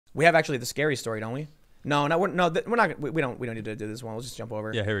We have actually the scary story, don't we? No, no, we're not. We don't need to do this one. We'll just jump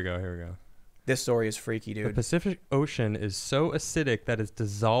over. Yeah, here we go. Here we go. This story is freaky, The dude. Pacific Ocean is so acidic that it's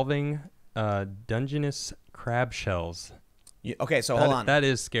dissolving Dungeness crab shells. Okay, so hold on. That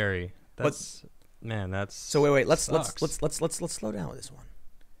is scary. That's man. That's so wait. Let's slow down with this one.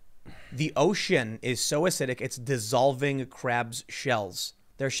 The ocean is so acidic it's dissolving crabs' shells.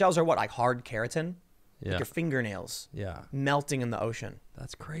 Their shells are what, like hard keratin? Yeah. Like your fingernails. Yeah. Melting in the ocean.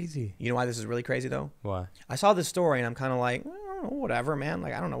 That's crazy. You know why this is really crazy though? Why? I saw this story and I'm kind of like, I don't know, whatever, man.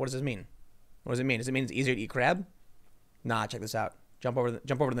 Like I don't know. What does this mean? What does it mean? Does it mean it's easier to eat crab? Nah, check this out. Jump over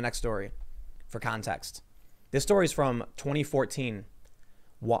to the next story for context. This story is from 2014.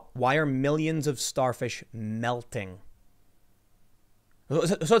 Why are millions of starfish melting? So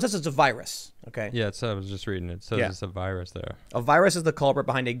it says it's a virus, okay? Yeah, I was just reading it. It says it's a virus there. A virus is the culprit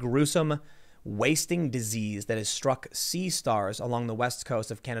behind a gruesome wasting disease that has struck sea stars along the west coast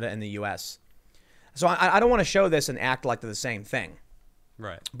of Canada and the U.S. So I don't want to show this and act like they're the same thing.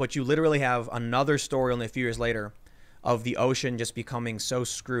 Right. But you literally have another story only a few years later of the ocean just becoming so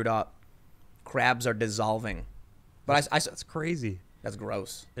screwed up. Crabs are dissolving. But that's crazy. That's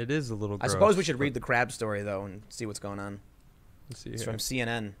gross. It is a little gross. I suppose we should read the crab story, though, and see what's going on. Let's see It's here. from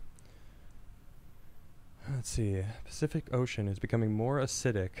CNN. Let's see. Pacific Ocean is becoming more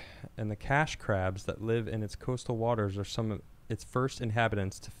acidic, and the cash crabs that live in its coastal waters are some of its first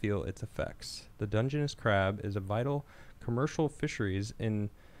inhabitants to feel its effects. The Dungeness crab is a vital commercial fisheries in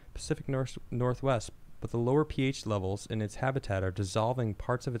Pacific Northwest, but the lower pH levels in its habitat are dissolving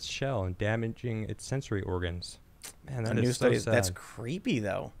parts of its shell and damaging its sensory organs. Man, that is so sad. That's creepy,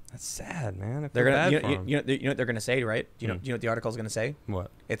 though. That's sad, man. They're gonna, bad you for know, 'em. you know what they're gonna say, right? You know what the article is gonna say?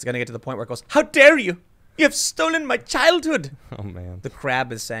 What? It's gonna get to the point where it goes, "How dare you! You have stolen my childhood!" Oh man. The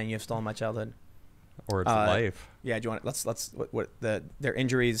crab is saying, "You have stolen my childhood." Or its life. Yeah. Do you want? Let's. Their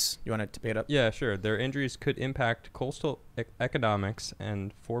injuries? You want to pick it up? Yeah, sure. Their injuries could impact coastal economics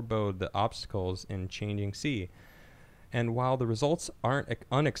and forebode the obstacles in changing sea. And while the results aren't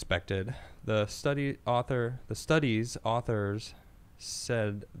unexpected, the study's authors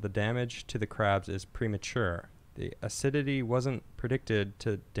said the damage to the crabs is premature. The acidity wasn't predicted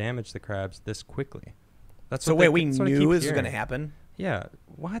to damage the crabs this quickly. That's so what wait, that's what I we keep knew this was hearing. gonna happen. Yeah.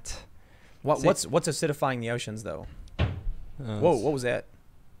 What? What's acidifying the oceans though? Whoa, what was that?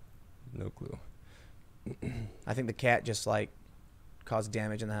 No clue. I think the cat just like caused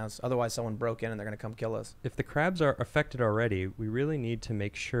damage in the house. Otherwise, someone broke in and they're gonna come kill us. If the crabs are affected already, we really need to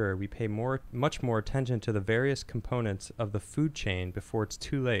make sure we pay much more attention to the various components of the food chain before it's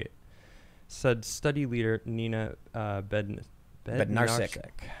too late, said study leader Nina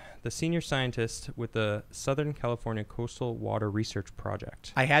Bednarczyk, the senior scientist with the Southern California Coastal Water Research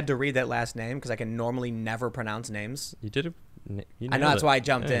Project. I had to read that last name because I can normally never pronounce names. You did it. I know, that's why I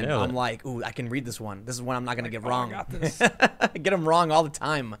jumped in. nailed I'm it. like, ooh, I can read this one. This is one I'm not going to get I wrong. got this. I get them wrong all the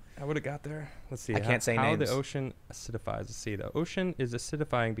time. I would have got there. Let's see. I can't say how names. the ocean acidifies the sea. The ocean is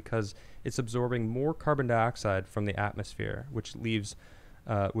acidifying because it's absorbing more carbon dioxide from the atmosphere, which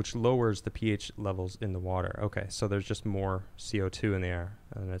lowers the pH levels in the water. Okay, so there's just more CO2 in the air,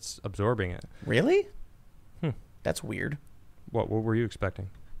 and it's absorbing it. Really? That's weird. What were you expecting?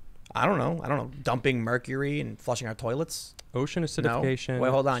 I don't know. Dumping mercury and flushing our toilets? Ocean acidification. No? Wait,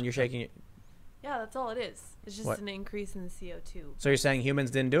 hold on. You're shaking it. Yeah, that's all it is. It's just What? an increase in the CO2. So you're saying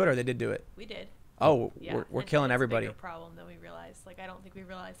humans didn't do it or they did do it? We did. Oh, Yeah, we're and killing it's everybody. A bigger problem than we realized. Like, I don't think we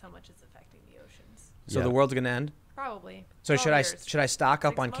realize how much it's affecting the oceans. So Yeah. the world's going to end? Probably. So 12 years. should I stock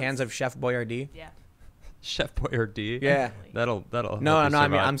up 6 on cans months? of Chef Boyardee? Yeah. Chef Boyardee. Yeah. That'll. No, help no, you no. I mean,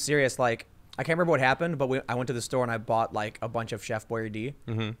 survive. I'm serious. Like, I can't remember what happened, but I went to the store and I bought like a bunch of Chef Boyardee.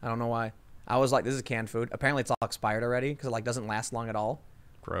 I don't know why. I was like, this is canned food. Apparently, it's all expired already because it like doesn't last long at all.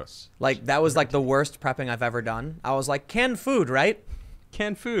 Gross. Like that was like the worst prepping I've ever done. I was like, canned food, right?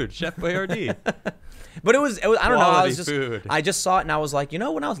 Canned food. Chef Boyardee. But it was I don't know. Quality food. I just saw it and I was like, you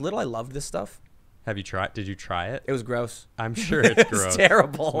know, when I was little, I loved this stuff. Have you tried? Did you try it? It was gross. I'm sure it's gross. It's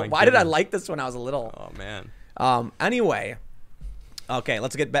terrible. My Why did I goodness. like this when I was little? Oh man. Anyway, okay,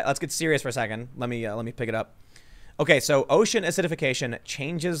 let's get serious for a second. Let me pick it up. Okay, so ocean acidification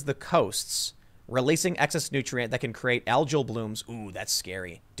changes the coasts, releasing excess nutrient that can create algal blooms. Ooh, that's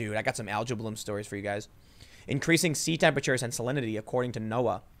scary, dude. I got some algal bloom stories for you guys. Increasing sea temperatures and salinity, according to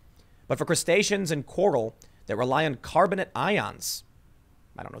NOAA. But for crustaceans and coral that rely on carbonate ions,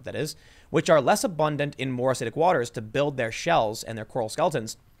 I don't know what that is, which are less abundant in more acidic waters to build their shells and their coral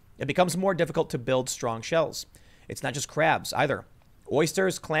skeletons, it becomes more difficult to build strong shells. It's not just crabs either.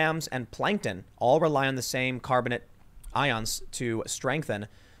 Oysters, clams, and plankton all rely on the same carbonate ions to strengthen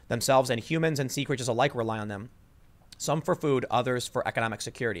themselves, and humans and sea creatures alike rely on them. Some for food, others for economic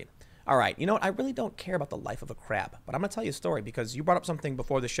security. All right, you know what? I really don't care about the life of a crab, but I'm going to tell you a story because you brought up something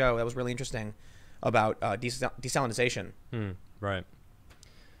before the show that was really interesting about desalinization. Right.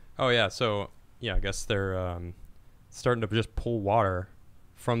 Oh, yeah. So, yeah, I guess they're starting to just pull water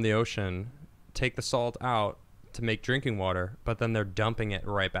from the ocean, take the salt out to make drinking water, but then they're dumping it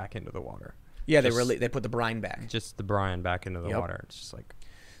right back into the water. Yeah, they put the brine back. Just the brine back into the water. It's just like...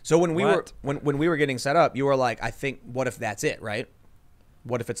 So when we were getting set up, you were like, I think, what if that's it, right?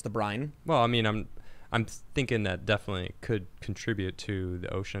 What if it's the brine? Well, I mean, I'm thinking that definitely could contribute to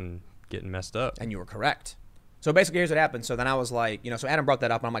the ocean getting messed up. And you were correct. So basically, here's what happened. So then I was like, so Adam brought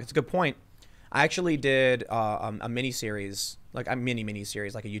that up, and I'm like, it's a good point. I actually did a mini-series, like a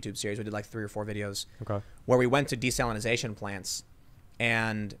mini-series, like a YouTube series. We did like 3 or 4 videos. Okay. Where we went to desalinization plants.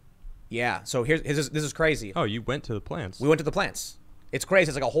 And yeah, so this is crazy. Oh, you went to the plants. We went to the plants. It's crazy.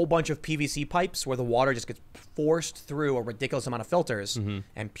 It's like a whole bunch of PVC pipes where the water just gets forced through a ridiculous amount of filters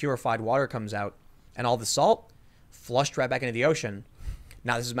and purified water comes out. And all the salt flushed right back into the ocean.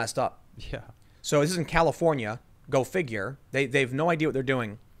 Now this is messed up. Yeah. So this is in California. Go figure. They've no idea what they're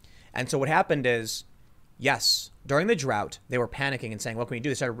doing. And so what happened is, yes, during the drought, they were panicking and saying, what can we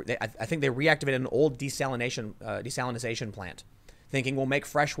do? I think they reactivated an old desalinization plant, thinking we'll make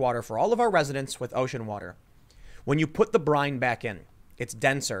fresh water for all of our residents with ocean water. When you put the brine back in, it's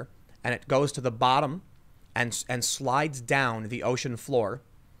denser, and it goes to the bottom and slides down the ocean floor,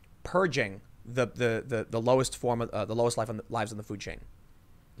 purging the lowest form of the lowest lives in the food chain.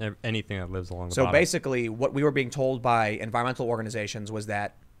 Anything that lives along the bottom. So basically, what we were being told by environmental organizations was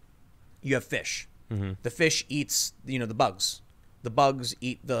that you have fish. The fish eats the bugs. The bugs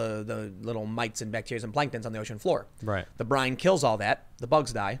eat the little mites and bacteria and planktons on the ocean floor. Right. The brine kills all that. The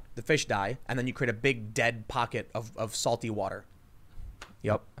bugs die. The fish die, and then you create a big dead pocket of salty water.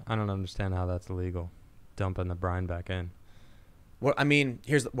 Yep. I don't understand how that's illegal, dumping the brine back in. Well, I mean,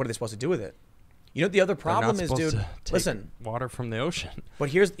 what are they supposed to do with it? You know what the other problem is, dude? Listen, water from the ocean. But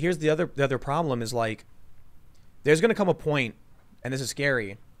here's the other problem is, like, there's gonna come a point, and this is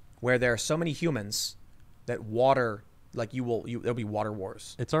scary, where there are so many humans that water, like there'll be water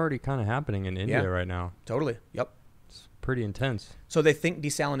wars. It's already kind of happening in India right now. Totally. Yep. It's pretty intense. So they think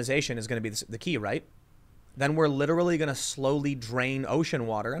desalinization is going to be the key, right? Then we're literally going to slowly drain ocean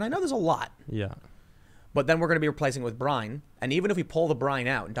water. And I know there's a lot. Yeah. But then we're going to be replacing it with brine. And even if we pull the brine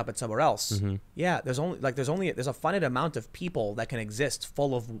out and dump it somewhere else, there's a finite amount of people that can exist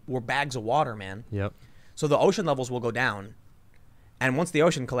we're bags of water, man. Yep. So the ocean levels will go down. And once the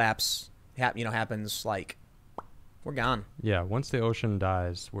ocean collapse happens, like, we're gone. Yeah, once the ocean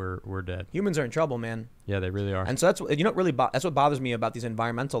dies, we're dead. Humans are in trouble, man. Yeah, they really are. And so that's what bothers me about these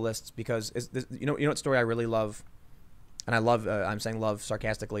environmentalists, because you know what story I really love, and I love I'm saying love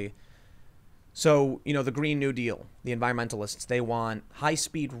sarcastically. So the Green New Deal, the environmentalists, they want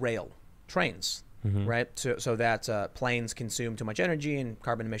high-speed rail trains, right? So that planes consume too much energy and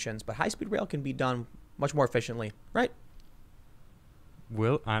carbon emissions, but high-speed rail can be done much more efficiently, right?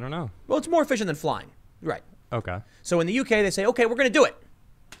 I don't know. Well, it's more efficient than flying, right? Okay. So in the UK, they say, okay, we're going to do it.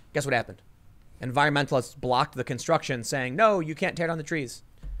 Guess what happened? Environmentalists blocked the construction, saying, no, you can't tear down the trees.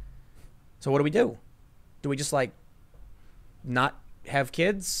 So what do? Do we just, like, not have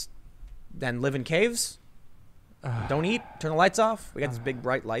kids, then live in caves? Don't eat? Turn the lights off? We got these big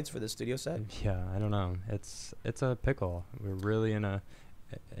bright lights for this studio set. Yeah, I don't know. It's a pickle. We're really in a...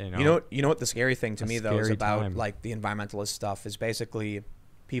 You know what the scary thing to me, though, is about like the environmentalist stuff is basically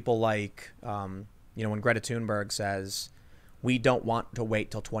people like when Greta Thunberg says we don't want to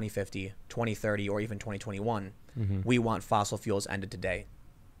wait till 2050, 2030, or even 2021. We want fossil fuels ended today.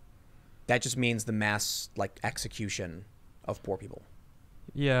 That just means the mass execution of poor people.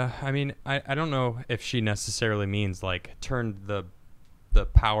 Yeah, I mean, I don't know if she necessarily means like turn the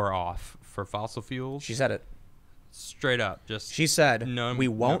power off for fossil fuels. She said it. Straight up, she said, we don't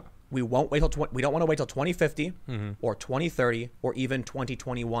want to wait till 2050 or 2030 or even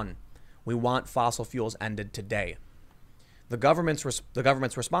 2021. We want fossil fuels ended today. The governments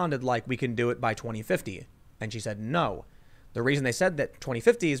responded like, we can do it by 2050. And she said, no. The reason they said that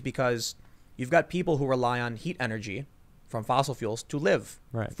 2050 is because you've got people who rely on heat energy from fossil fuels to live.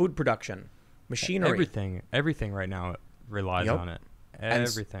 Right. Food production, machinery. Everything right now relies on it.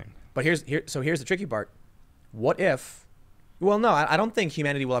 Everything. But here's the tricky part. What if, well, no, I don't think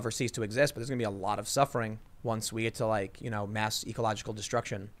humanity will ever cease to exist, but there's going to be a lot of suffering once we get to mass ecological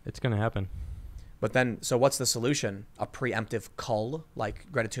destruction. It's going to happen. But then, so what's the solution? A preemptive cull,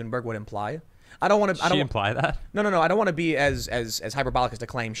 like Greta Thunberg would imply? I don't want to. Did she imply that? No. I don't want to be as hyperbolic as to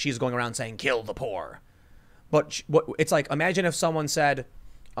claim she's going around saying kill the poor. But it's like, imagine if someone said,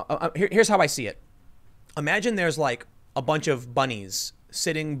 here's how I see it. Imagine there's like a bunch of bunnies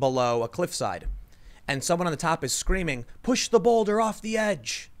sitting below a cliffside, and someone on the top is screaming, "Push the boulder off the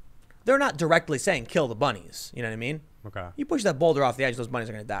edge." They're not directly saying kill the bunnies. You know what I mean? Okay. You push that boulder off the edge, those bunnies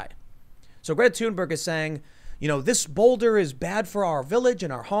are going to die. So Greta Thunberg is saying, this boulder is bad for our village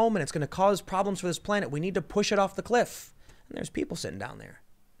and our home, and it's going to cause problems for this planet. We need to push it off the cliff. And there's people sitting down there.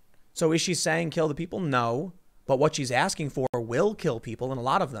 So is she saying kill the people? No. But what she's asking for will kill people, and a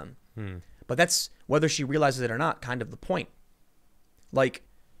lot of them. But that's, whether she realizes it or not, kind of the point. Like,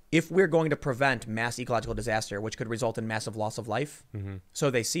 if we're going to prevent mass ecological disaster, which could result in massive loss of life, so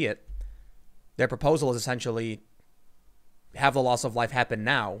they see it, their proposal is essentially have the loss of life happen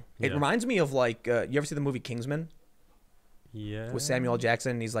now. It reminds me of, like, you ever see the movie Kingsman? Yeah. With Samuel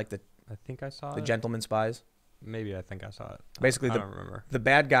Jackson. He's like I think I saw the it. gentleman spies. Maybe I think I saw it. Basically, I don't remember. The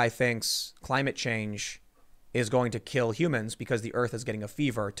bad guy thinks climate change is going to kill humans because the Earth is getting a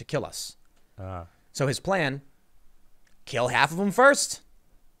fever to kill us. So his plan, kill half of them first.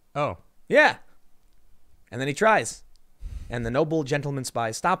 Oh. Yeah. And then he tries. And the noble gentleman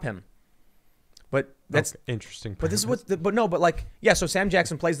spies stop him. But that's interesting. But this is what, so Sam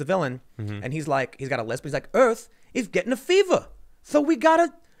Jackson plays the villain, and he's got a list, but he's like, Earth is getting a fever. So we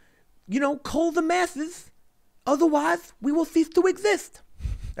gotta, cull the masses. Otherwise, we will cease to exist.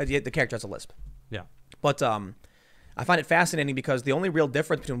 The character has a lisp. Yeah. But I find it fascinating because the only real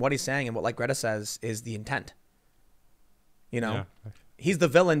difference between what he's saying and what, like Greta says, is the intent. Yeah. He's the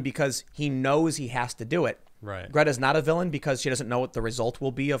villain because he knows he has to do it. Right. Greta's not a villain because she doesn't know what the result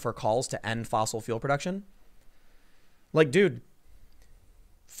will be of her calls to end fossil fuel production. Like, dude,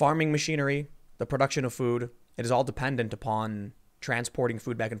 farming machinery, the production of food, it is all dependent upon transporting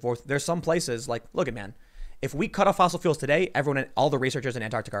food back and forth. There's some places, like, look at, man, if we cut off fossil fuels today, all the researchers in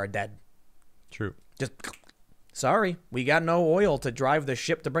Antarctica are dead. True. Just, sorry, we got no oil to drive the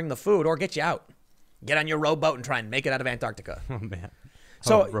ship to bring the food or get you out. Get on your rowboat and try and make it out of Antarctica. Oh, man.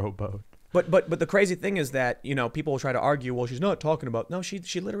 So, rowboat. But the crazy thing is that, people will try to argue, well, she's not talking about, no,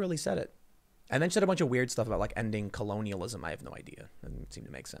 she literally said it. And then she said a bunch of weird stuff about, like, ending colonialism. I have no idea. It doesn't seem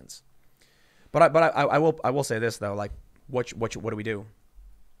to make sense. But I will say this, though, like, what do we do?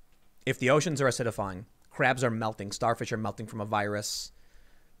 If the oceans are acidifying, crabs are melting, starfish are melting from a virus,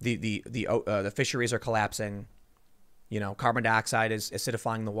 the fisheries are collapsing, carbon dioxide is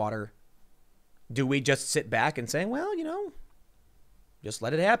acidifying the water. Do we just sit back and say, well, just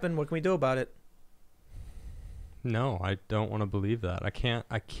let it happen. What can we do about it? No, I don't want to believe that. I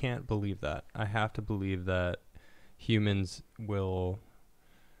can't believe that. I have to believe that humans will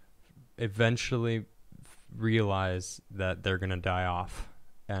eventually realize that they're going to die off.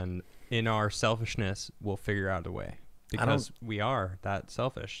 And in our selfishness, we'll figure out a way. Because we are that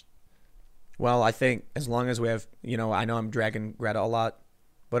selfish. Well, I think as long as we have, I know I'm dragging Greta a lot,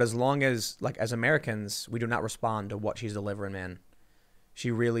 but as long as, like, as Americans, we do not respond to what she's delivering, man. She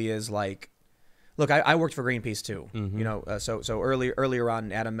really is like, look, I worked for Greenpeace too. So earlier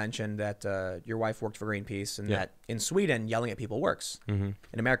on, Adam mentioned that your wife worked for Greenpeace and that in Sweden, yelling at people works. In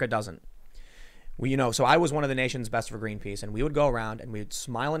America, it doesn't. So I was one of the nation's best for Greenpeace, and we would go around and we would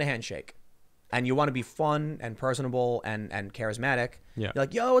smile in a handshake. And you want to be fun and personable and charismatic. Yeah. You're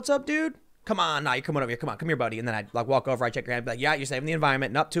like, yo, what's up, dude? Come on, now you're coming over here. Come here, buddy. And then I'd like walk over, I'd check your hand, be like, yeah, you're saving the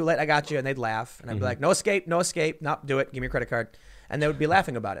environment. Nope, too late, I got you. And they'd laugh. And I'd be like, no escape. Nope, do it. Give me your credit card. And they would be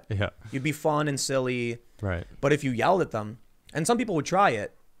laughing about it. Yeah. You'd be fun and silly. Right. But if you yelled at them, and some people would try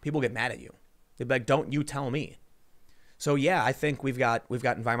it, people get mad at you. They'd be like, don't you tell me. So yeah, I think we've got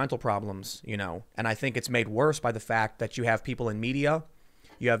environmental problems, and I think it's made worse by the fact that you have people in media,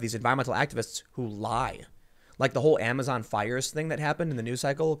 you have these environmental activists who lie. Like the whole Amazon fires thing that happened in the news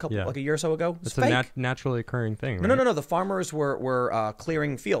cycle like a year or so ago. It's a naturally occurring thing, right? No. The farmers were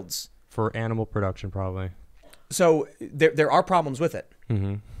clearing fields. For animal production, probably. So there are problems with it.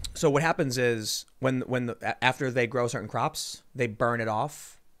 So what happens is after they grow certain crops, they burn it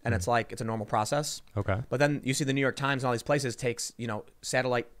off. And it's like, it's a normal process. Okay. But then you see the New York Times and all these places takes,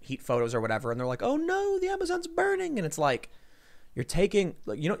 satellite heat photos or whatever. And they're like, oh no, the Amazon's burning. And it's like, you're taking,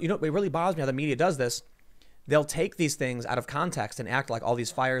 it really bothers me how the media does this. They'll take these things out of context and act like all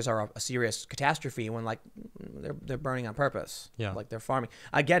these fires are a serious catastrophe when, like, they're burning on purpose. Yeah. Like they're farming.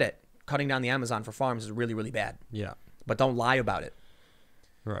 I get it. Cutting down the Amazon for farms is really, really bad. Yeah. But don't lie about it.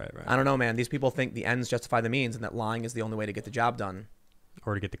 Right. I don't know, man. These people think the ends justify the means and that lying is the only way to get the job done.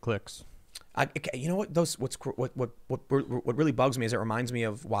 Or to get the clicks. You know what? What really bugs me is it reminds me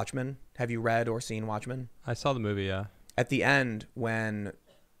of Watchmen. Have you read or seen Watchmen? I saw the movie, yeah. At the end, when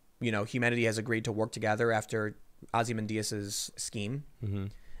humanity has agreed to work together after Ozymandias's scheme,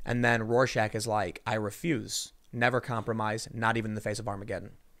 and then Rorschach is like, "I refuse, never compromise, not even in the face of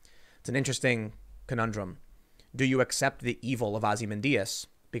Armageddon." It's an interesting conundrum. Do you accept the evil of Ozymandias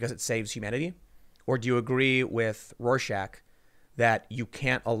because it saves humanity? Or do you agree with Rorschach that you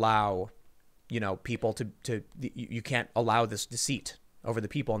can't allow, people you can't allow this deceit over the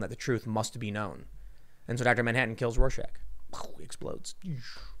people and that the truth must be known? And so Dr. Manhattan kills Rorschach. He explodes.